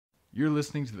You're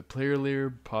listening to the Player Layer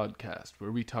podcast,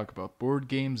 where we talk about board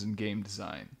games and game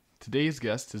design. Today's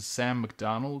guest is Sam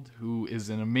Macdonald, who is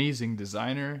an amazing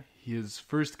designer. His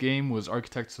first game was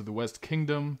Architects of the West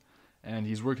Kingdom, and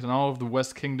he's worked on all of the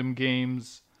West Kingdom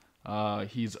games.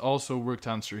 He's also worked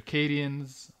on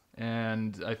Circadians,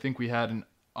 and I think we had an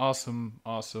awesome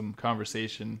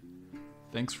conversation.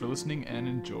 Thanks for listening and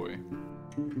enjoy.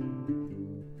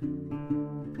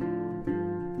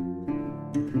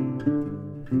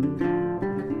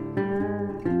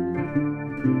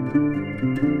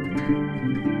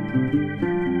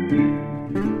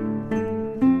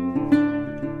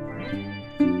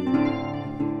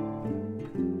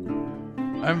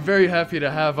 I'm very happy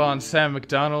to have on Sam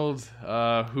Macdonald,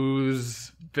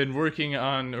 who's been working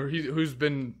on, who's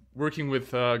been working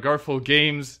with Garfield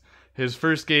Games. His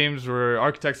first games were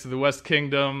Architects of the West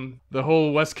Kingdom. The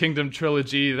whole West Kingdom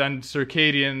trilogy, then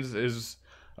Circadians, is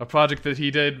a project that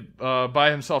he did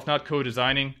by himself, not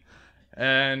co-designing.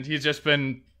 And he's just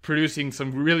been producing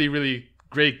some really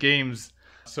great games.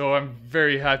 So I'm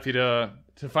very happy to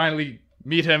finally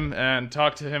meet him and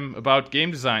talk to him about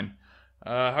game design.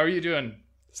 How are you doing,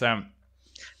 Sam?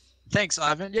 Thanks,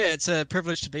 Ivan. Yeah, it's a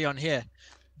privilege to be on here.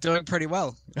 Doing pretty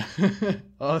well.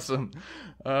 Awesome.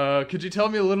 Could you tell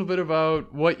me a little bit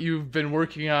about what you've been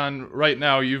working on right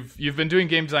now? You've been doing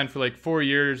game design for like 4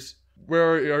 years.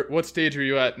 What stage are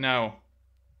you at now?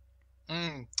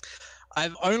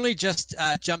 I've only just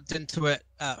jumped into it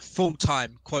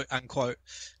full-time, quote unquote,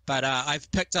 but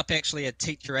I've picked up actually a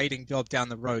teacher aiding job down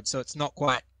the road, so it's not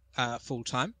quite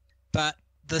full-time. But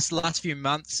this last few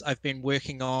months, I've been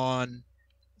working on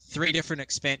 3 different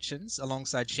expansions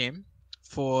alongside Shem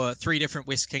for 3 different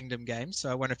West Kingdom games. So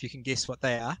I wonder if you can guess what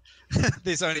they are.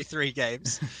 There's only 3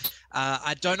 games.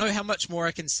 I don't know how much more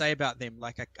I can say about them.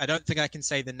 Like, I don't think I can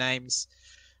say the names.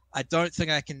 I don't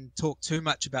think I can talk too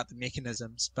much about the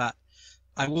mechanisms, but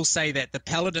I will say that the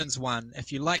Paladins one,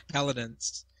 if you like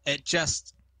Paladins, it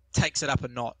just takes it up a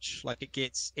notch. Like, it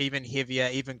gets even heavier,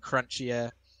 even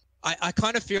crunchier. I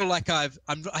kind of feel like I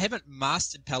haven't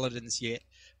mastered Paladins yet,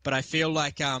 but I feel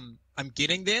like I'm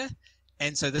getting there.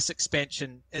 And so this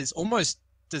expansion is almost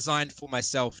designed for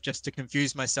myself, just to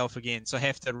confuse myself again. So I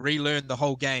have to relearn the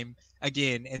whole game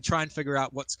again and try and figure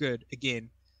out what's good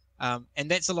again. And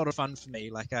that's a lot of fun for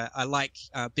me. Like, I like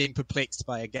being perplexed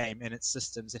by a game and its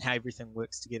systems and how everything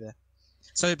works together.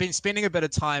 So I've been spending a bit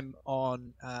of time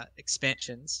on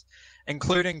expansions,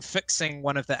 including fixing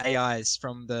one of the AIs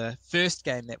from the first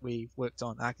game that we worked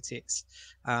on, Architects.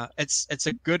 It's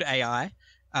a good AI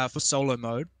for solo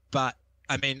mode, but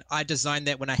I mean, I designed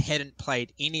that when I hadn't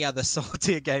played any other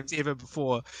solitaire games ever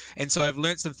before, and so I've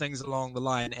learned some things along the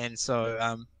line, and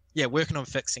so working on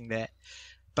fixing that.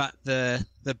 But the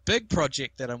big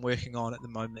project that I'm working on at the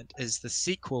moment is the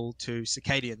sequel to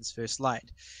Circadians First Light.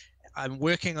 I'm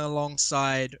working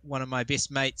alongside one of my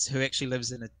best mates who actually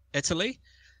lives in Italy.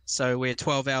 So we're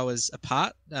 12 hours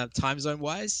apart, time zone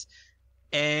wise.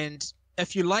 And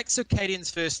if you like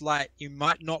Circadians First Light, you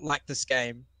might not like this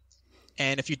game.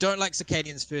 And if you don't like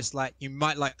Circadians First Light, you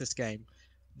might like this game.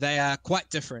 They are quite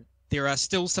different. There are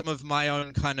still some of my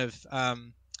own kind of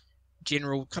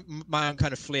my own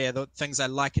kind of flair. The things I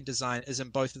like in design is in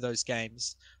both of those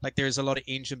games. Like, there is a lot of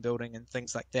engine building and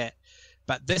things like that.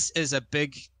 But this is a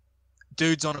big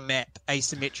dudes on a map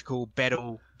asymmetrical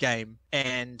battle game,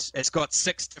 and it's got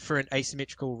 6 different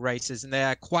asymmetrical races, and they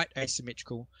are quite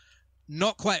asymmetrical.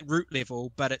 Not quite root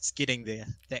level, but it's getting there,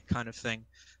 that kind of thing.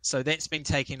 So that's been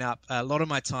taking up a lot of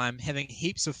my time, having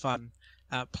heaps of fun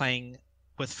playing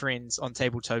with friends on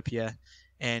Tabletopia,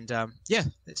 and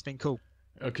it's been cool.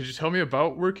 Could you tell me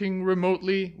about working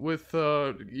remotely with,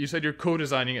 you said you're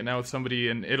co-designing it now with somebody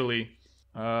in Italy.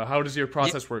 How does your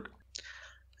process work?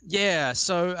 Yeah,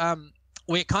 so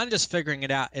we're kind of just figuring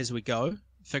it out as we go.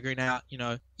 Figuring out,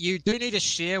 you do need to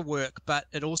share work, but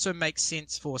it also makes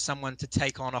sense for someone to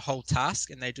take on a whole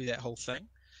task and they do that whole thing.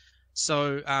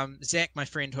 So Zach, my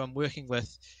friend who I'm working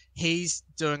with, he's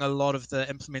doing a lot of the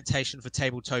implementation for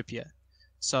Tabletopia.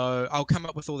 So I'll come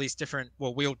up with all these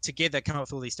we'll together come up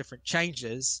with all these different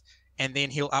changes, and then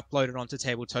he'll upload it onto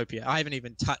Tabletopia. I haven't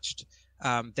even touched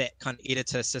that kind of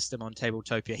editor system on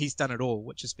Tabletopia. He's done it all,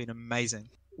 which has been amazing.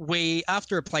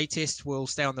 After a playtest, we'll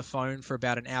stay on the phone for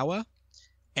about an hour,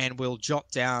 and we'll jot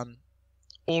down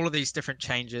all of these different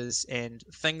changes and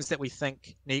things that we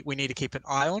think we need to keep an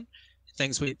eye on,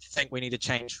 things we think we need to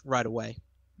change right away.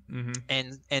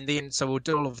 Mm-hmm. And then so we'll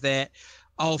do all of that.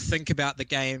 I'll think about the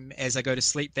game as I go to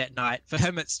sleep that night. For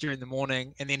him, it's during the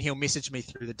morning, and then he'll message me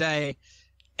through the day,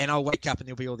 and I'll wake up and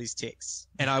there'll be all these texts.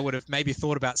 And I would have maybe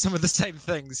thought about some of the same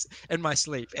things in my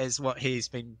sleep as what he's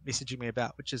been messaging me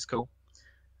about, which is cool.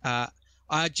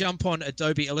 I jump on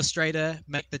Adobe Illustrator,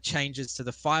 make the changes to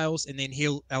the files, and then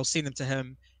I'll send them to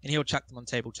him, and he'll chuck them on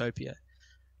Tabletopia.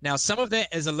 Now, some of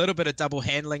that is a little bit of double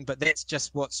handling, but that's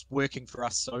just what's working for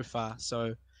us so far.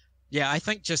 So, yeah, I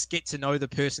think just get to know the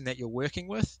person that you're working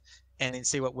with, and then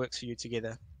see what works for you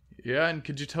together. Yeah, and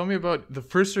could you tell me about the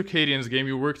first Circadians game?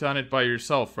 You worked on it by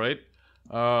yourself, right?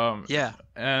 Yeah.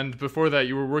 And before that,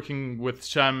 you were working with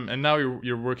Shem, and now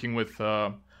you're working with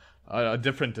a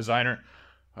different designer.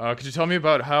 Could you tell me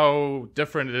about how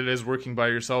different it is working by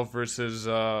yourself versus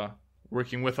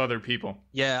working with other people?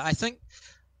 Yeah, I think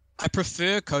I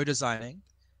prefer co-designing,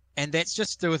 and that's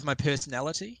just to do with my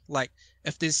personality. Like,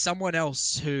 if there's someone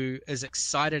else who is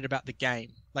excited about the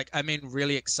game, like, I mean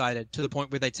really excited to the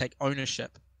point where they take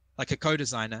ownership, like a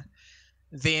co-designer,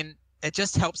 then it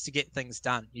just helps to get things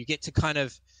done. You get to kind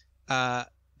of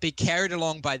be carried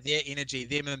along by their energy,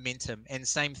 their momentum, and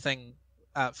same thing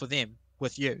for them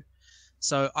with you.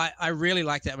 So I really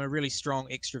like that. I'm a really strong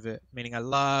extrovert, meaning I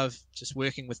love just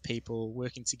working with people,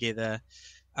 working together.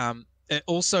 It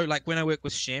also, like when I work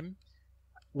with Shem,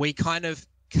 we kind of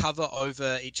cover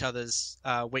over each other's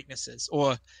weaknesses,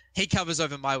 or he covers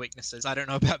over my weaknesses. I don't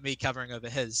know about me covering over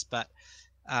his, but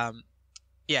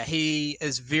yeah, he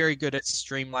is very good at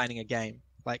streamlining a game,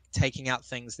 like taking out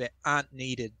things that aren't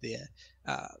needed there,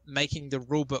 making the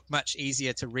rule book much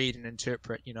easier to read and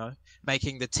interpret, you know,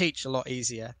 making the teach a lot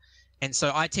easier. And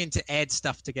so I tend to add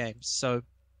stuff to games. So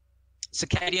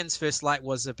Circadians First Light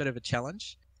was a bit of a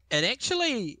challenge. It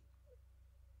actually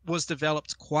was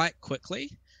developed quite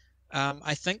quickly.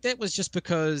 I think that was just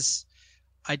because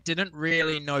I didn't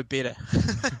really know better.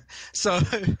 So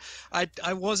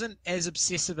I wasn't as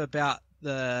obsessive about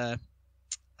the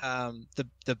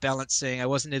balancing. I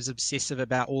wasn't as obsessive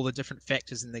about all the different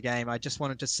factors in the game. I just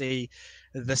wanted to see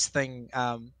this thing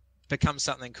become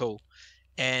something cool.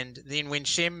 And then when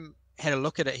Shem had a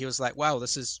look at it, he was like, wow,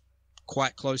 this is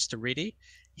quite close to ready.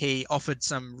 He offered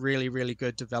some really, really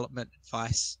good development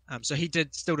advice. So he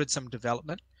still did some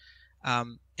development.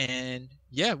 And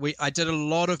yeah, I did a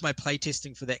lot of my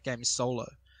playtesting for that game solo.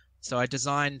 So I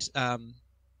designed,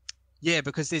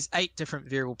 because there's 8 different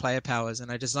variable player powers,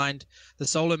 and I designed the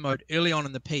solo mode early on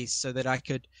in the piece so that I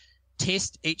could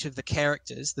test each of the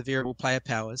characters, the variable player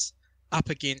powers, up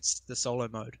against the solo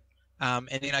mode. And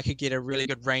then I could get a really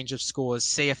good range of scores,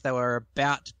 see if they were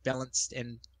about balanced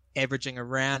and averaging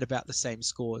around about the same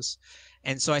scores.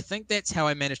 And so I think that's how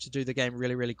I managed to do the game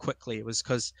really, really quickly. It was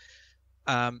because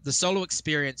the solo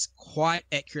experience quite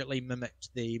accurately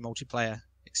mimicked the multiplayer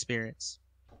experience.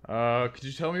 Could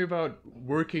you tell me about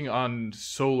working on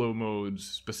solo modes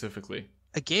specifically?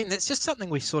 Again, that's just something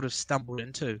we sort of stumbled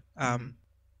into.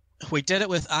 We did it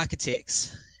with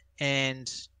Architects,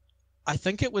 and I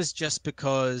think it was just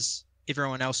because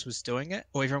everyone else was doing it,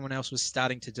 or everyone else was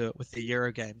starting to do it with the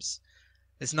Euro games.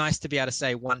 It's nice to be able to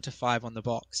say 1 to 5 on the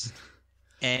box.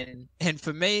 And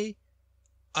for me,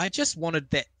 I just wanted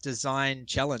that design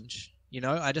challenge. You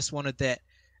know, I just wanted that.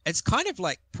 It's kind of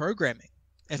like programming.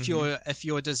 If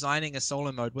you're designing a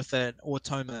solo mode with an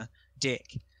Automa deck,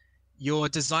 you're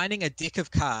designing a deck of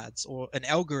cards, or an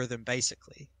algorithm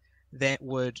basically, that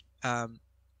would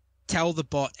tell the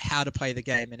bot how to play the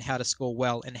game and how to score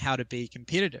well and how to be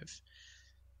competitive.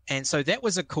 And so that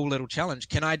was a cool little challenge.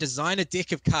 Can I design a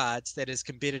deck of cards that is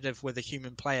competitive with a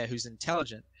human player who's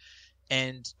intelligent?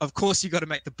 And of course, you got to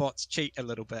make the bots cheat a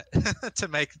little bit to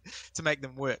make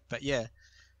them work. But yeah,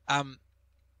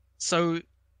 so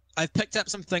I've picked up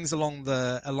some things along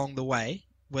the way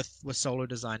with solo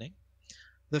designing.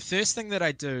 The first thing that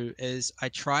I do is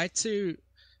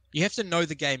you have to know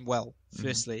the game well,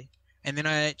 firstly, and then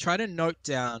I try to note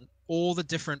down all the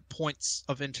different points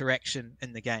of interaction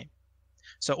in the game.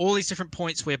 So all these different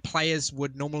points where players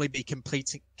would normally be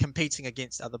competing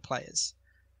against other players.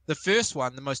 The first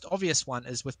one, the most obvious one,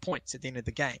 is with points at the end of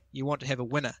the game. You want to have a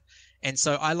winner. And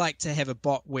so I like to have a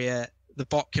bot where the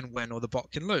bot can win or the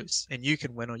bot can lose, and you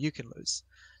can win or you can lose.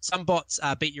 Some bots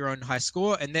beat your own high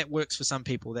score, and that works for some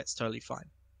people. That's totally fine.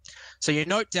 So you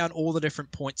note down all the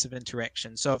different points of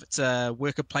interaction. So if it's a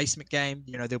worker placement game,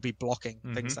 you know, there'll be blocking,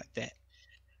 things like that.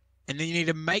 And then you need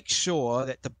to make sure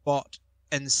that the bot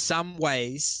in some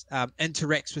ways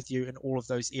interacts with you in all of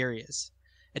those areas.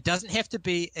 It doesn't have to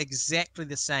be exactly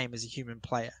the same as a human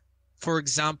player. For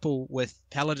example, with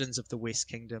Paladins of the West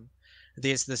Kingdom,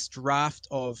 there's this draft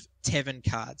of tavern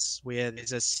cards where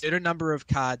there's a certain number of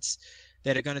cards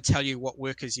that are going to tell you what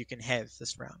workers you can have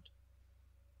this round.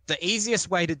 The easiest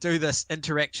way to do this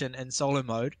interaction in solo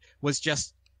mode was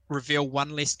just reveal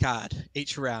one less card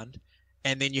each round,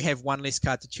 and then you have one less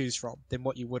card to choose from than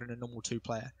what you would in a normal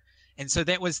 2-player. And so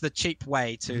that was the cheap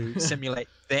way to simulate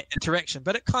that interaction,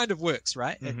 but it kind of works,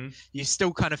 right? Mm-hmm. You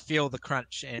still kind of feel the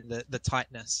crunch and the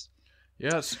tightness.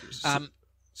 Yes.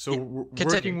 So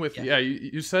continue. working with,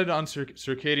 you said on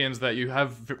Circadians that you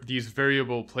have these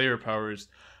variable player powers.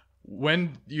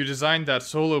 When you designed that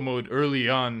solo mode early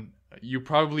on, you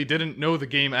probably didn't know the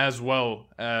game as well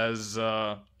as,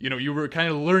 you were kind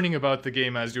of learning about the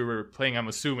game as you were playing, I'm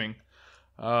assuming.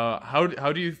 How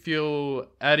do you feel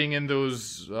adding in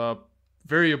those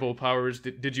variable powers?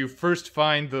 Did you first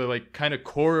find the kind of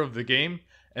core of the game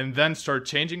and then start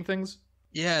changing things?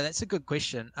 Yeah, that's a good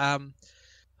question.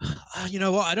 You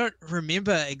know what? I don't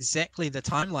remember exactly the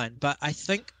timeline, but I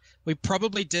think we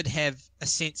probably did have a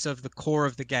sense of the core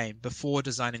of the game before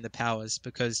designing the powers,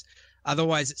 because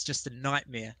otherwise it's just a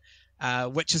nightmare,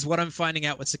 which is what I'm finding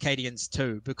out with Circadians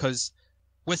 2, because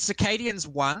with Circadians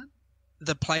 1,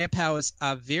 the player powers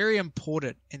are very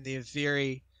important and they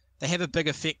have a big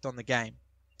effect on the game.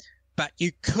 But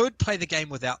you could play the game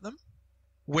without them,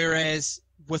 whereas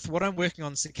with what I'm working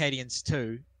on Circadians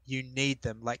 2, you need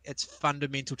them. Like, it's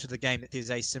fundamental to the game that there's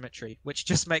asymmetry, which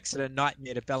just makes it a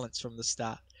nightmare to balance from the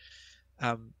start.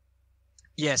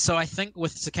 So I think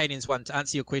with Circadians 1, to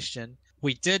answer your question,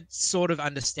 we did sort of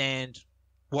understand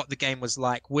what the game was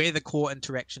like, where the core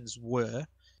interactions were,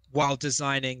 while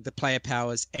designing the player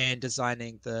powers and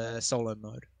designing the solo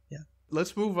mode. Yeah.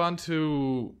 Let's move on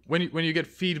to when you get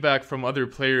feedback from other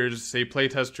players, say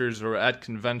playtesters or at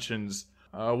conventions.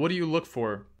 What do you look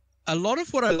for? A lot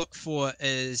of what I look for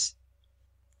is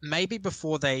maybe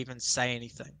before they even say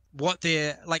anything, what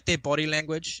their body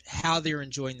language, how they're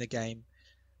enjoying the game.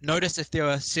 Notice if there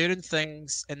are certain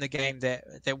things in the game that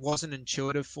wasn't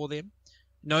intuitive for them.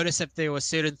 Notice if there were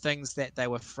certain things that they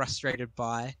were frustrated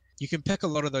by. You can pick a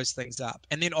lot of those things up.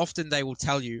 And then often they will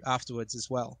tell you afterwards as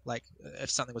well, like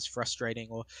if something was frustrating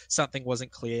or something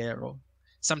wasn't clear, or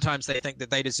sometimes they think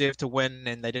that they deserve to win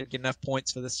and they didn't get enough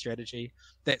points for this strategy,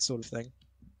 that sort of thing.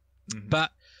 Mm-hmm.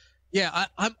 But yeah,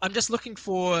 I'm just looking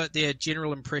for their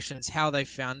general impressions, how they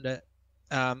found it,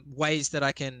 ways that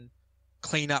I can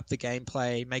clean up the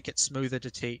gameplay, make it smoother to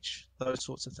teach, those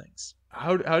sorts of things.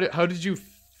 How did you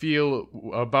feel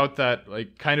about that,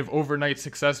 kind of overnight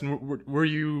success, and were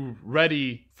you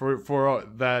ready for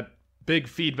that big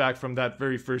feedback from that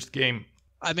very first game?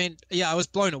 I mean, yeah, I was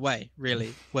blown away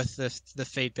really with the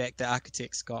feedback that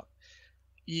Architects got.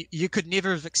 You could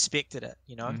never have expected it,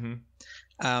 you know.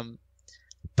 Mm-hmm.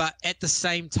 But at the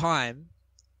same time,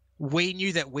 we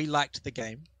knew that we liked the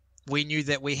game. We knew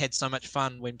that we had so much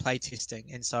fun when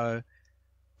playtesting, and so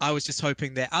I was just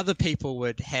hoping that other people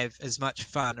would have as much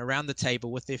fun around the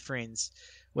table with their friends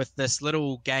with this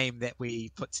little game that we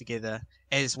put together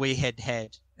as we had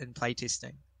in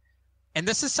playtesting. And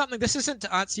this isn't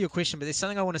to answer your question, but there's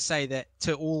something I want to say that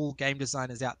to all game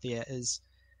designers out there is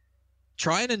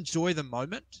try and enjoy the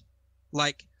moment.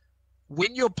 Like,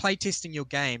 when you're playtesting your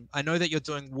game, I know that you're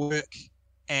doing work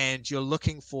and you're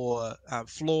looking for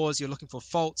flaws, you're looking for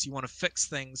faults, you want to fix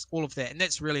things, all of that, and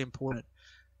that's really important.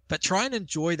 But try and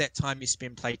enjoy that time you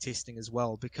spend playtesting as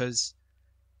well, because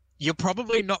you're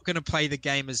probably not going to play the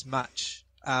game as much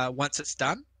once it's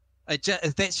done.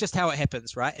 That's just how it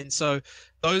happens, right? And so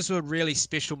those were really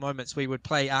special moments. We would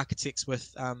play Architects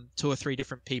with 2 or 3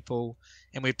 different people,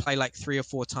 and we'd play 3 or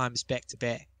 4 times back to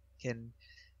back.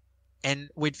 And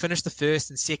we'd finish the first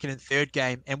and second and third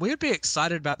game, and we would be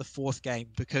excited about the fourth game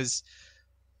because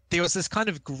there was this kind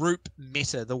of group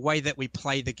meta, the way that we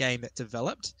play the game that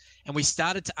developed, and we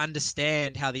started to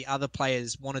understand how the other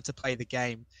players wanted to play the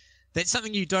game. That's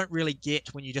something you don't really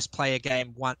get when you just play a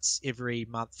game once every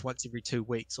month, once every 2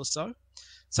 weeks or so.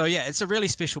 So yeah, it's a really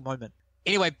special moment.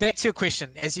 Anyway, back to your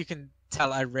question. As you can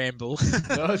tell, I ramble.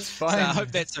 No, it's fine. So I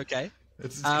hope that's okay.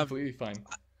 It's completely fine.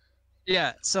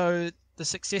 Yeah, so the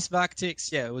success of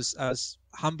Architects, I was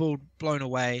humbled, blown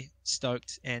away,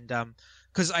 stoked, and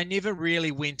because I never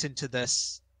really went into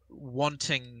this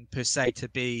wanting per se to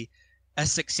be a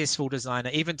successful designer,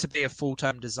 even to be a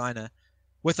full-time designer.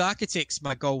 With Architects,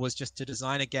 my goal was just to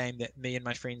design a game that me and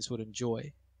my friends would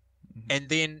enjoy. Mm-hmm. And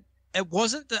then it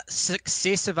wasn't the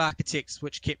success of Architects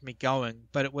which kept me going,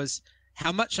 but it was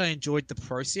how much I enjoyed the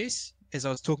process, as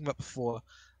I was talking about before.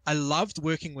 I loved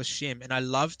working with Shem, and I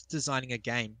loved designing a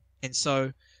game. And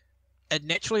so it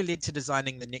naturally led to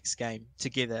designing the next game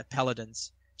together,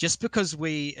 Paladins, just because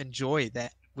we enjoy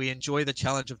that. We enjoy the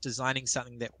challenge of designing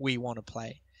something that we want to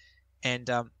play. And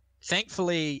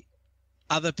thankfully,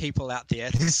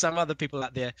 there's some other people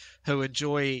out there who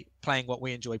enjoy playing what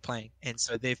we enjoy playing. And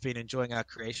so they've been enjoying our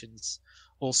creations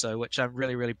also, which I'm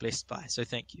really, really blessed by. So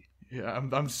thank you. Yeah,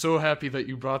 I'm so happy that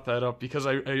you brought that up, because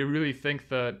I really think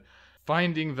that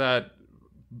finding that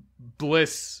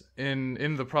bliss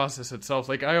in the process itself.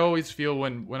 Like I always feel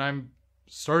when I'm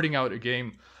starting out a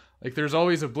game, like there's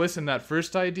always a bliss in that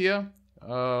first idea.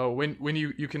 When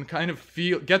you can kind of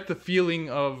get the feeling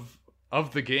of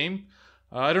the game.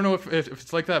 I don't know if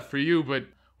it's like that for you, but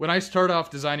when I start off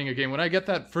designing a game, when I get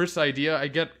that first idea, I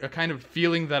get a kind of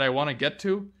feeling that I want to get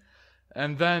to,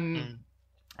 and then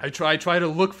I try to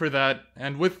look for that.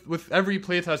 And with every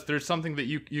playtest, there's something that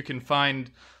you can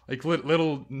find, like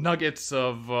little nuggets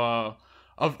of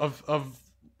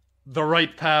the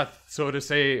right path, so to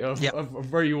say,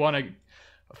 of where you want to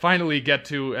finally get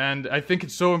to. And I think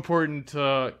it's so important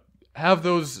to have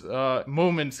those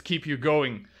moments keep you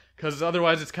going, because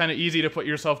otherwise it's kind of easy to put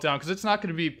yourself down, because it's not going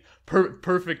to be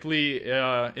perfectly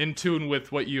in tune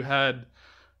with what you had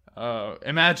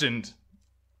imagined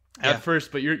at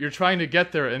first, but you're trying to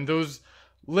get there. And those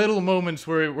little moments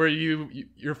where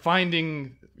you're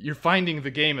finding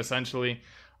the game essentially,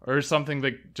 or something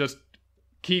that just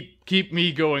keep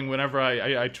me going whenever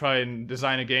I try and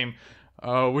design a game.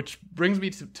 Which brings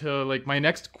me to like my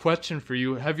next question for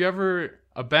you. Have you ever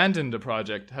abandoned a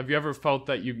project? Have you ever felt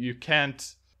that you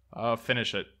can't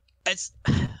finish it?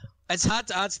 It's hard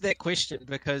to answer that question,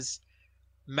 because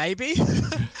maybe,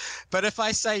 but if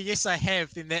I say yes I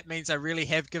have, then that means I really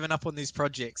have given up on these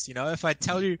projects. You know, if I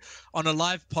tell you on a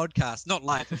live podcast, not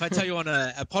live, if I tell you on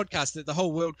a podcast that the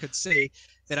whole world could see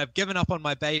that I've given up on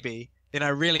my baby, then I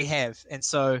really have. And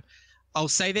so I'll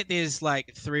say that there's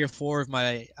like 3 or 4 of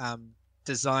my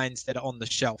designs that are on the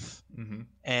shelf,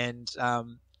 and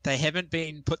they haven't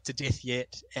been put to death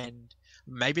yet, and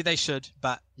maybe they should,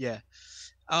 but yeah.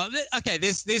 Okay,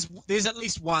 there's at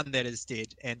least one that is dead,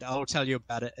 and I'll tell you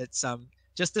about it. It's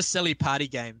just a silly party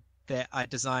game that I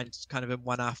designed kind of in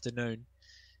one afternoon,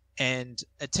 and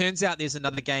it turns out there's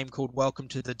another game called Welcome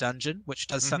to the Dungeon, which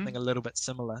does something a little bit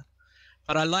similar.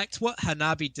 But I liked what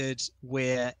Hanabi did,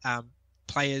 where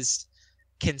players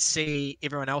can see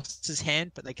everyone else's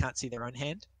hand, but they can't see their own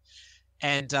hand.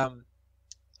 And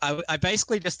I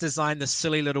basically just designed this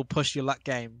silly little push your luck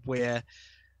game where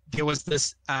there was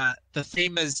this, the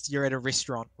theme is you're at a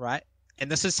restaurant, right?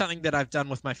 And this is something that I've done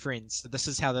with my friends. So this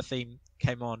is how the theme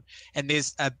came on. And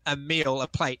there's a meal, a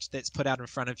plate that's put out in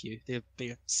front of you.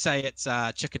 Say it's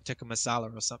chicken tikka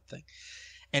masala or something.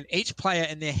 And each player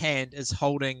in their hand is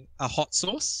holding a hot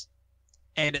sauce,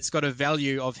 and it's got a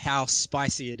value of how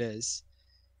spicy it is.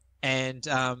 And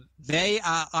they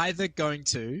are either going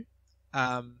to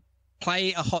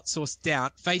play a hot sauce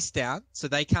face down, so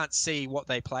they can't see what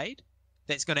they played.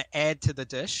 That's going to add to the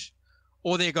dish,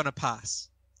 or they're going to pass.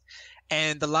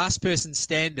 And the last person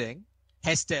standing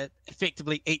has to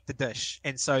effectively eat the dish.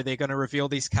 And so they're going to reveal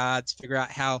these cards, figure out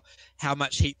how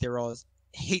much heat there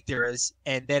is,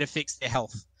 and that affects their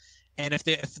health. And if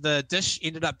the dish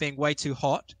ended up being way too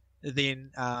hot, then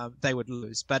they would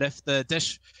lose. But if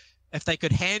they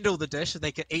could handle the dish, if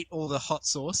they could eat all the hot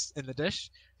sauce in the dish,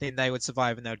 then they would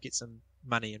survive and they would get some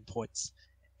money and points.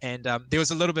 And there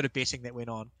was a little bit of betting that went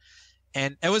on.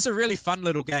 And it was a really fun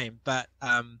little game. But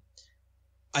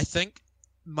I think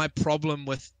my problem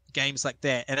with games like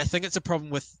that, and I think it's a problem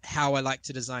with how I like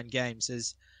to design games,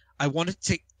 is I wanted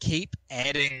to keep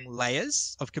adding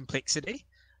layers of complexity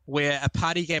where a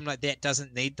party game like that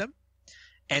doesn't need them.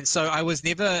 And so I was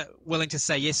never willing to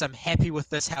say, yes, I'm happy with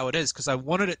this how it is, because I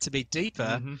wanted it to be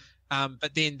deeper.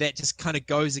 But then that just kind of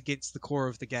goes against the core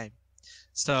of the game.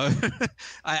 So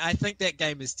I think that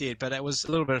game is dead, but it was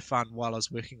a little bit of fun while I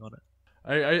was working on it.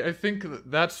 I think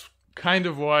that's kind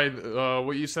of why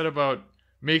what you said about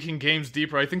making games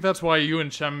deeper, I think that's why you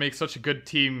and Chem make such a good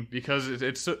team, because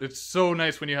it's so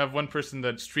nice when you have one person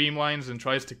that streamlines and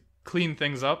tries to clean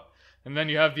things up, and then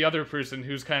you have the other person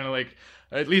who's kind of like,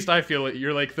 at least I feel it,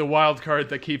 you're like the wild card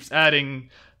that keeps adding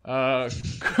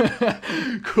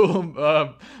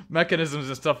cool mechanisms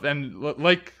and stuff, and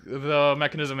like the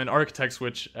mechanism in Architects,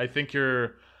 which I think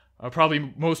you're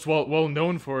probably most well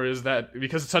known for, is that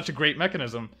because it's such a great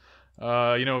mechanism,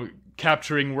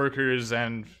 capturing workers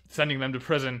and sending them to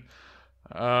prison.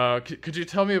 Could you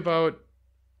tell me about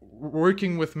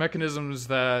working with mechanisms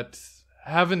that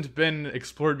haven't been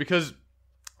explored? Because,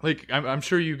 like, I'm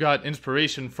sure you got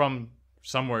inspiration from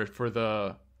somewhere for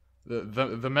the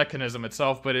mechanism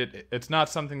itself, but it's not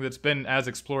something that's been as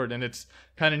explored, and it's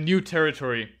kind of new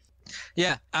territory.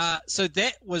 Yeah. So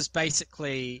that was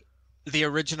basically the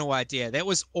original idea. That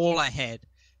was all I had.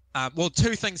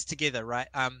 Two things together, right?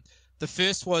 The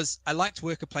first was I liked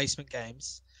worker placement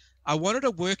games. I wanted a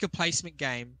worker placement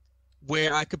game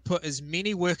where I could put as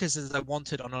many workers as I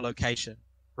wanted on a location,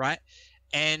 right?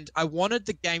 And I wanted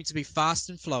the game to be fast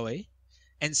and flowy.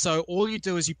 And so all you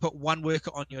do is you put one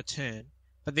worker on your turn,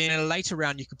 But then in a later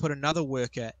round, you could put another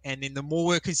worker, and then the more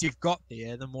workers you've got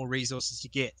there, the more resources you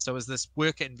get. So it was this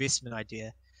worker investment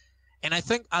idea. And I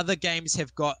think other games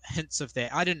have got hints of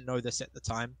that. I didn't know this at the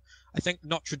time. I think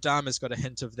Notre Dame has got a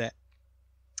hint of that.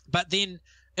 But then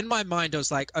in my mind, I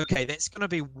was like, okay, that's going to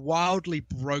be wildly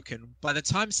broken. By the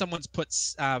time someone's put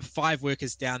 5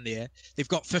 workers down there, they've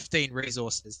got 15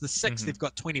 resources. The 6, they've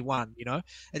got 21, you know?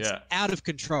 It's out of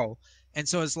control. And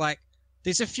so it's like,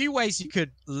 there's a few ways you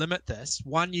could limit this.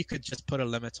 One, you could just put a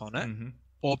limit on it,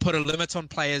 or put a limit on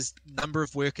players' number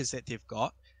of workers that they've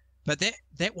got. But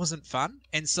that wasn't fun.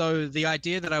 And so the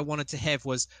idea that I wanted to have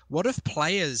was, what if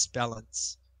players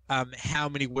balance how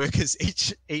many workers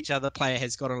each other player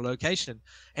has got on a location?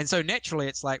 And so naturally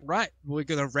it's like, right, we're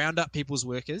going to round up people's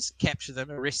workers, capture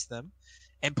them, arrest them,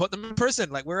 and put them in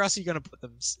prison. Like, where else are you going to put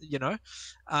them, you know?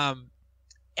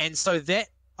 And so that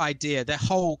idea, that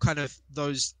whole kind of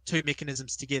those two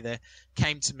mechanisms together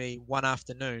came to me one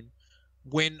afternoon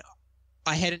when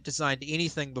I hadn't designed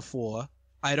anything before.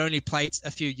 I'd only played a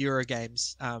few Euro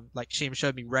games. Like Shem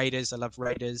showed me Raiders. I love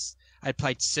Raiders. I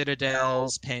played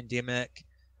Citadels, Pandemic,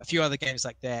 a few other games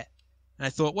like that. And I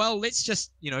thought, well, let's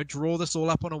just, you know, draw this all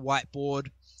up on a whiteboard,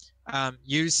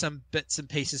 use some bits and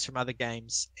pieces from other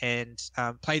games, and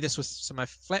play this with some of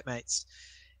my flatmates.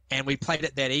 And we played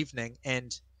it that evening,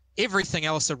 and everything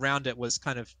else around it was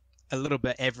kind of a little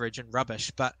bit average and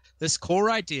rubbish. But this core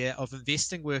idea of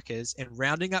investing workers and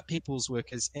rounding up people's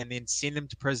workers and then send them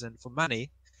to prison for money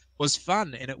was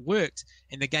fun, and it worked.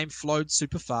 And the game flowed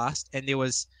super fast, and there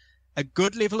was a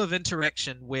good level of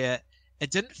interaction where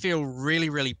it didn't feel really,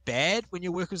 really bad when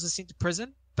your workers were sent to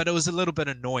prison, but it was a little bit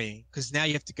annoying because now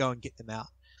you have to go and get them out.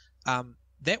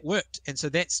 That worked, and so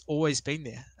that's always been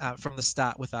there from the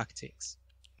start with Architects.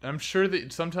 I'm sure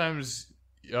that sometimes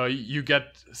you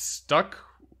get stuck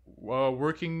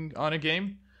working on a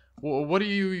game. Well, what do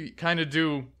you kind of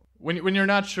do when you're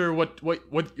not sure what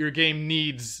your game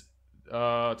needs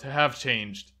to have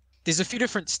changed? There's a few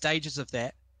different stages of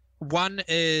that. One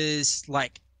is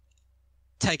like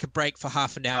take a break for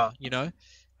half an hour, you know,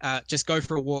 just go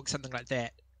for a walk, something like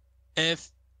that.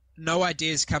 If no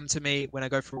ideas come to me when I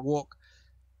go for a walk.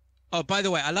 Oh, by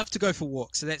the way, I love to go for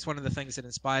walks, so that's one of the things that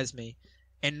inspires me.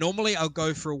 And normally I'll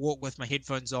go for a walk with my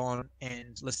headphones on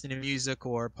and listen to music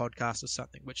or a podcast or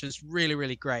something, which is really,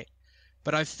 really great.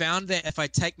 But I've found that if I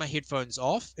take my headphones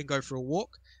off and go for a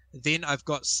walk, then I've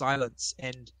got silence,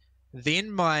 and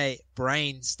then my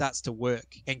brain starts to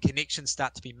work and connections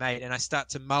start to be made, and I start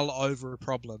to mull over a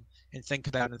problem and think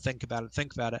about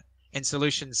it. And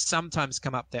solutions sometimes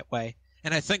come up that way.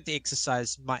 And I think the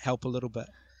exercise might help a little bit.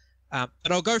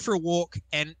 But I'll go for a walk,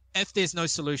 and if there's no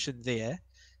solution there,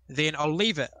 then I'll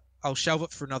leave it. I'll shelve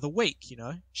it for another week, you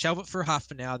know, shelve it for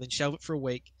half an hour, then shelve it for a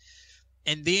week.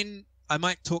 And then I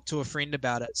might talk to a friend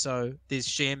about it. So there's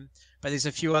Shem, but there's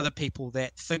a few other people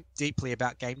that think deeply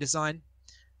about game design.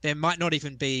 There might not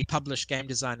even be published game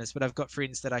designers, but I've got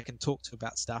friends that I can talk to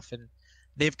about stuff, and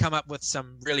they've come up with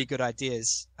some really good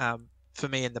ideas for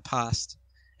me in the past.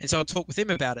 And so I'll talk with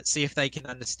them about it, see if they can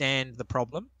understand the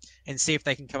problem and see if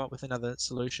they can come up with another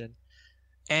solution.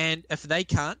 And if they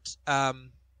can't,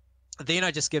 then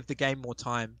I just give the game more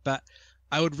time. But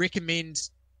I would recommend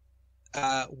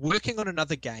working on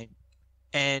another game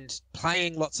and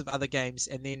playing lots of other games,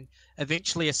 and then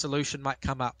eventually a solution might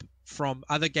come up from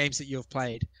other games that you've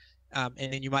played, and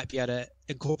then you might be able to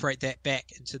incorporate that back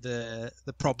into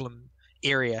the problem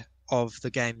area of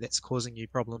the game that's causing you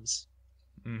problems.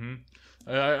 Mm-hmm.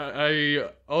 I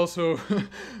also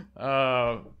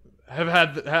have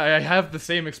the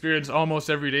same experience almost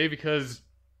every day, because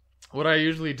what I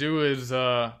usually do is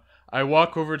I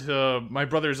walk over to my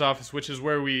brother's office, which is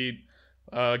where we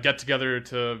get together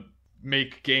to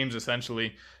make games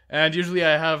essentially. And usually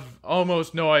I have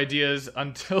almost no ideas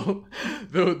until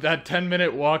that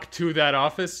 10-minute walk to that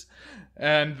office.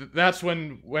 And that's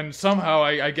when somehow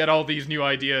I get all these new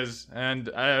ideas. And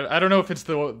I don't know if it's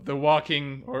the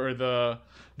walking or the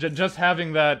just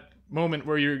having that moment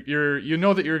where you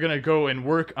know that you're going to go and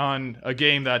work on a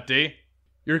game that day.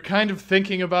 You're kind of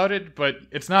thinking about it, but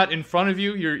it's not in front of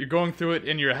you. You're going through it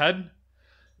in your head.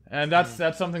 And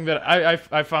that's something that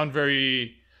I found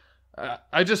very...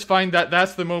 I just find that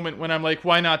that's the moment when I'm like,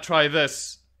 why not try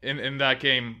this in that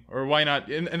game? Or why not?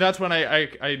 And that's when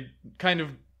I kind of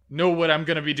know what I'm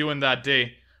going to be doing that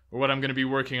day, or what I'm going to be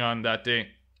working on that day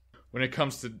when it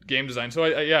comes to game design. So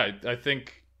I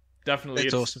think definitely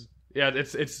that's awesome. Yeah,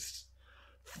 it's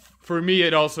for me,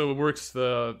 it also works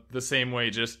the same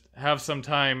way. Just have some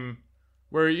time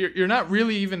where you're not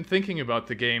really even thinking about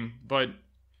the game, but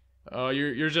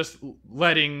you're just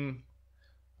letting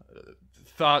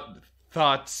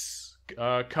thoughts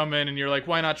come in and you're like,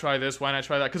 why not try this? Why not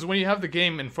try that? Because when you have the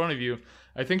game in front of you,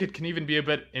 I think it can even be a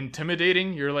bit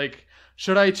intimidating. You're like,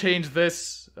 should I change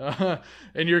this?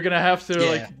 And you're gonna have to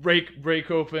like break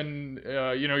open.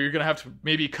 You're gonna have to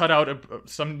maybe cut out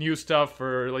some new stuff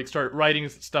or like start writing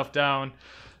stuff down.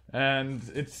 And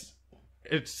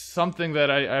it's something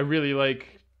that I really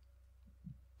like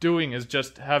doing, is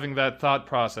just having that thought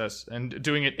process and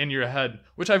doing it in your head,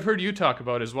 which I've heard you talk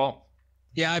about as well.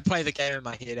 Yeah, I play the game in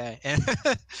my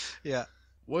head, Yeah.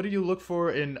 What do you look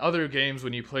for in other games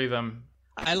when you play them?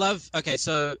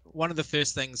 So one of the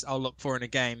first things I'll look for in a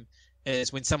game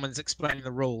is when someone's explaining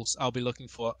the rules, I'll be looking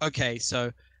for, okay,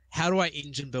 so how do I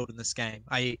engine build in this game?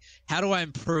 How do I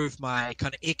improve my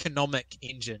kind of economic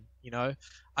engine?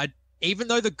 Even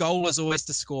though the goal is always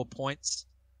to score points,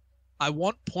 I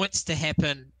want points to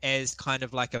happen as kind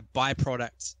of like a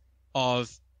byproduct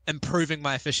of improving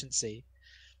my efficiency.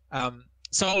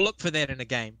 So I'll look for that in a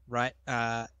game, right?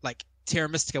 Like Terra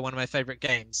Mystica, one of my favorite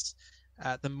games.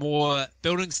 The more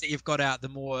buildings that you've got out, the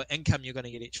more income you're going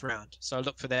to get each round. So I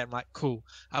look for that. I'm like, cool,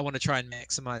 I want to try and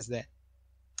maximize that.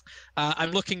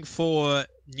 I'm looking for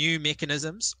new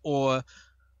mechanisms, or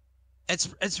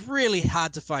it's really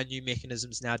hard to find new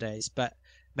mechanisms nowadays, but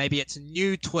maybe it's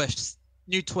new twists,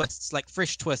 like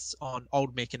fresh twists on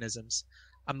old mechanisms.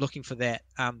 I'm looking for that.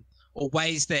 Or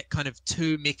ways that kind of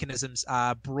two mechanisms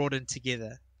are brought in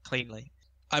together cleanly.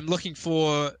 I'm looking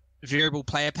for variable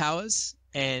player powers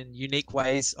and unique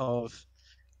ways of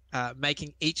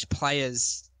making each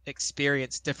player's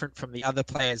experience different from the other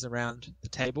players around the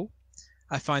table.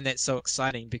 I find that so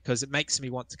exciting because it makes me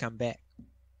want to come back.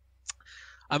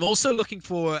 I'm also looking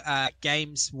for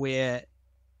games where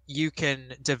you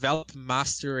can develop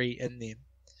mastery in them,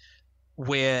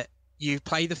 where you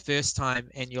play the first time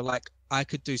and you're like, I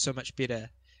could do so much better.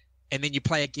 And then you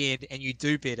play again and you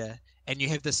do better. And you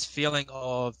have this feeling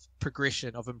of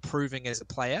progression, of improving as a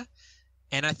player.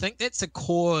 And I think that's a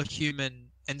core human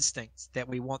instinct, that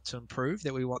we want to improve,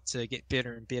 that we want to get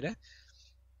better and better.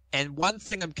 And one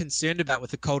thing I'm concerned about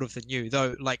with the cult of the new,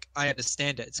 though, like, I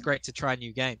understand it, it's great to try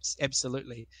new games,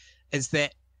 absolutely, is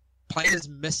that players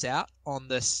miss out on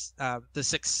this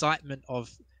this excitement of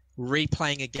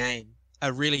replaying a game,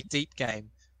 a really deep game,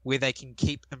 where they can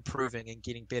keep improving and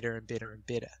getting better and better and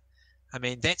better. I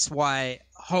mean, that's why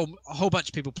a whole bunch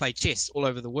of people play chess all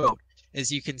over the world,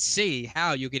 is you can see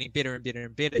how you're getting better and better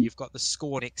and better. You've got the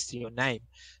score next to your name,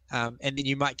 and then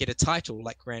you might get a title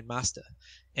like Grandmaster.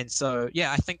 And so,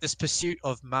 yeah, I think this pursuit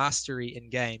of mastery in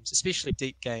games, especially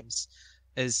deep games,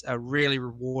 is a really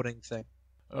rewarding thing.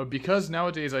 Because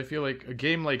nowadays I feel like a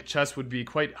game like chess would be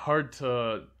quite hard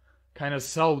to kind of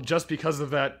sell just because of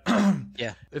that.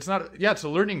 Yeah. It's a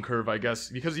learning curve, I guess,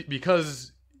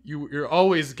 because you're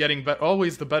always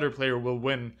always the better player will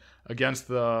win against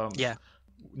the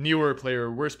newer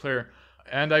player, worse player.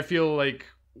 And I feel like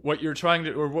what we're trying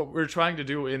to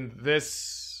do in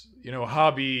this,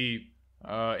 hobby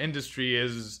industry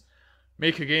is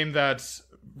make a game that's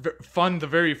fun the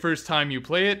very first time you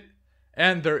play it,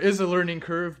 and there is a learning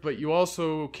curve, but you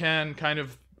also can kind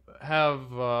of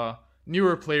have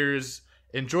newer players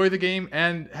enjoy the game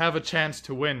and have a chance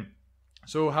to win.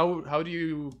 So how do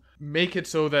you make it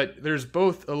so that there's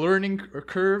both a learning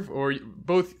curve, or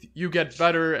both you get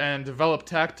better and develop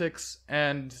tactics,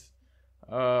 and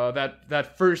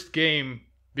that first game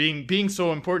being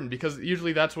so important, because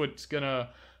usually that's what's gonna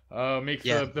make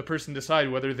the person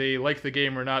decide whether they like the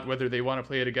game or not, whether they want to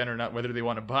play it again or not, whether they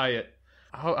want to buy it.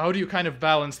 How do you kind of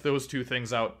balance those two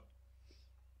things out?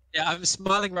 Yeah, I'm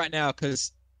smiling right now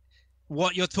because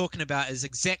what you're talking about is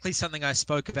exactly something I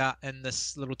spoke about in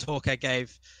this little talk I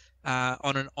gave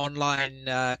on an online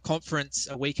conference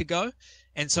a week ago.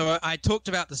 And so I talked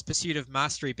about this pursuit of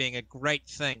mastery being a great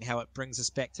thing, how it brings us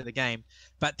back to the game.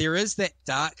 But there is that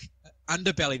dark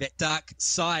underbelly, that dark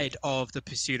side of the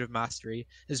pursuit of mastery,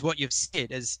 is what you've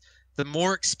said, is the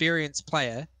more experienced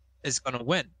player is going to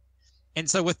win. And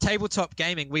so with tabletop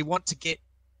gaming, we want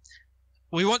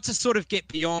to sort of get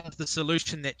beyond the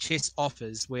solution that chess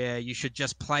offers, where you should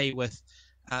just play with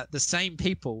the same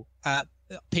people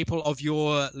of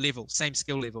your level, same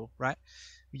skill level, right?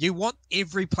 You want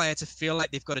every player to feel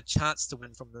like they've got a chance to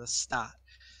win from the start.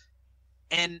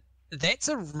 And that's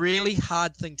a really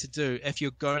hard thing to do if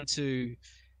you're going to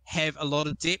have a lot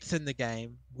of depth in the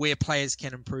game where players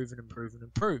can improve and improve and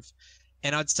improve.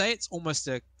 And I'd say it's almost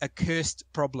a cursed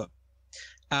problem.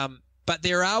 But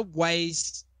there are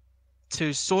ways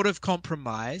to sort of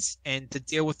compromise and to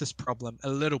deal with this problem a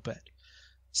little bit.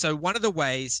 So one of the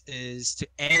ways is to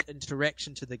add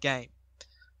interaction to the game.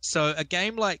 So a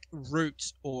game like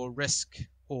Root or Risk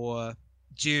or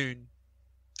Dune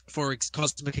for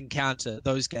Cosmic Encounter,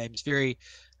 those games, very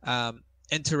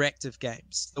interactive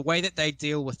games. The way that they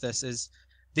deal with this is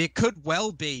there could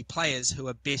well be players who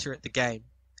are better at the game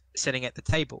sitting at the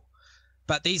table.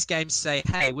 But these games say,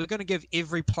 hey, we're going to give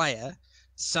every player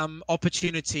some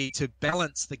opportunity to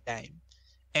balance the game.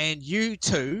 And you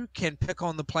too can pick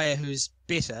on the player who's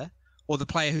better or the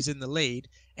player who's in the lead,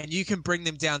 and you can bring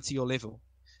them down to your level.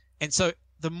 And so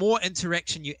the more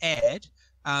interaction you add,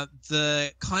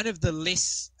 the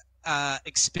less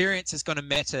experience is going to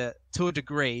matter to a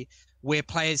degree, where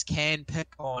players can pick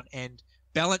on and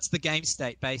balance the game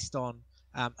state based on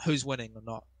who's winning or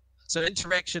not. So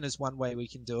interaction is one way we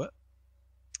can do it.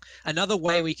 Another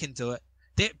way we can do it,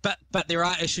 but there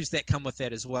are issues that come with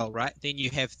that as well, right? Then you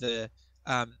have the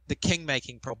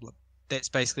king-making problem. That's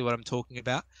basically what I'm talking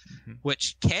about,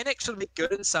 which can actually be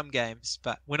good in some games,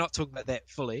 but we're not talking about that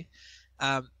fully.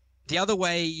 The other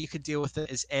way you can deal with it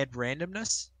is add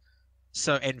randomness,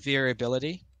 and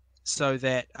variability, so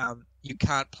that you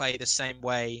can't play the same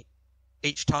way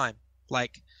each time.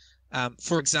 Like,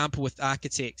 for example, with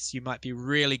architects, you might be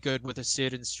really good with a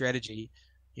certain strategy.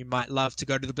 You might love to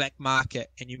go to the black market,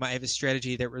 and you might have a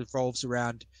strategy that revolves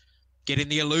around getting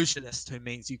the illusionist, who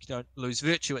means you don't lose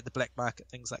virtue at the black market,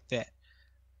 things like that.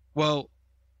 Well,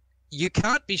 you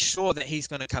can't be sure that he's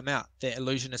going to come out, that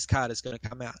illusionist card is going to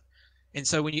come out. And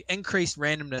so when you increase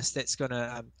randomness, that's going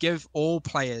to give all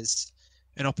players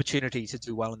an opportunity to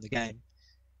do well in the game.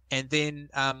 And then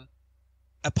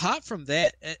apart from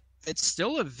that, it's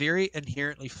still a very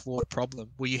inherently flawed problem,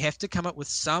 where you have to come up with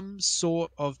some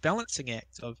sort of balancing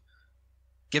act of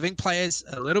giving players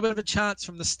a little bit of a chance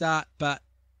from the start, but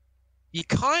you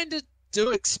kind of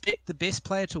do expect the best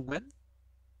player to win.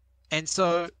 And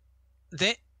so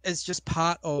that is just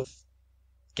part of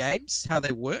games, how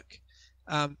they work.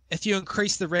 If you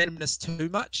increase the randomness too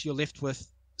much, you're left with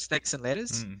snakes and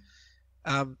ladders.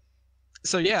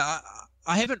 So yeah,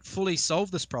 I haven't fully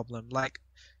solved this problem.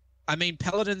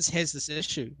 Paladins has this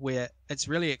issue where it's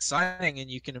really exciting and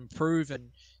you can improve and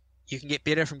you can get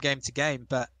better from game to game.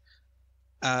 But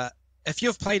if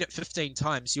you've played it 15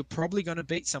 times, you're probably going to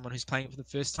beat someone who's playing it for the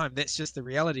first time. That's just the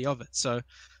reality of it. So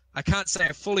I can't say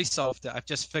I've fully solved it. I've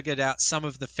just figured out some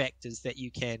of the factors that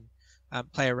you can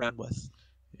play around with.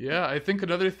 Yeah, I think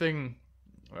another thing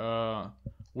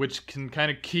which can kind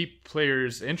of keep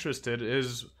players interested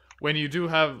is when you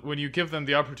give them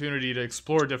the opportunity to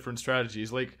explore different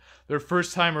strategies. Like their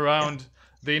first time around,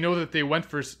 they know that they went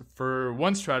for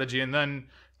one strategy, and then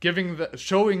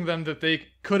showing them that they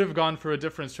could have gone for a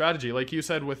different strategy. Like you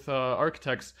said with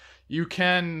architects, you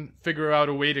can figure out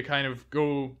a way to kind of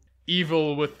go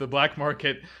evil with the black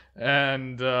market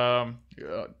and try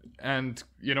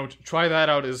that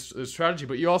out as strategy.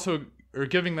 But you also are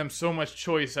giving them so much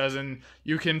choice, as in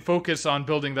you can focus on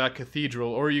building that cathedral,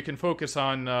 or you can focus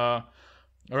on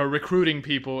recruiting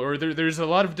people, or there's a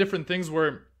lot of different things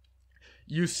where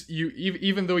you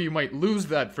even though you might lose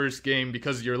that first game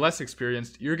because you're less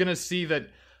experienced, you're going to see that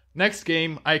next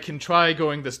game I can try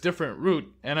going this different route.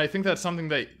 And I think that's something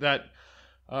that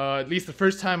at least the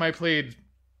first time I played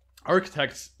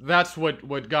architects, that's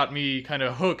what got me kind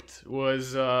of hooked,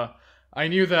 was I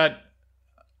knew that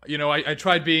I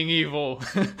tried being evil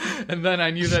and then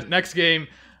I knew that next game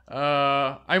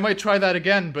I might try that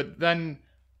again, but then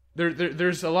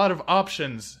there's a lot of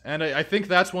options, and I think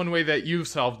that's one way that you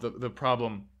solved the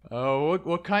problem.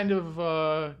 What kind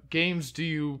of games do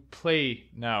you play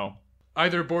now?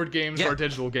 Either board games or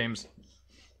digital games?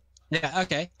 Yeah,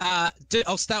 okay.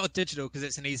 I'll start with digital because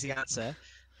it's an easy answer.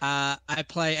 I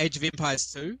play Age of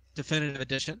Empires 2, Definitive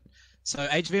Edition. So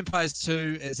Age of Empires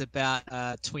 2 is about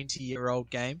a 20-year-old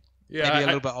game. Yeah, maybe a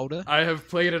little bit older. I have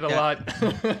played it a lot.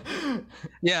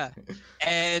 Yeah.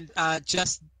 And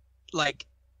just like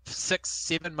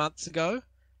 6-7 months ago,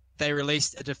 they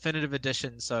released a definitive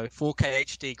edition. So 4K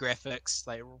HD graphics,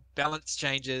 like balance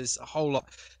changes, a whole lot.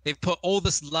 They've put all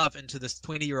this love into this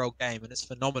 20-year-old game, and it's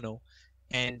phenomenal.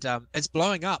 And it's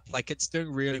blowing up. Like, it's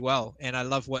doing really well. And I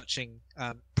love watching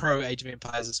pro Age of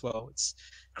Empires as well. It's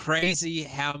crazy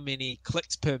how many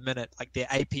clicks per minute, like their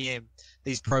APM,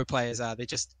 these pro players are. They're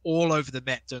just all over the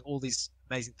map doing all these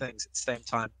amazing things at the same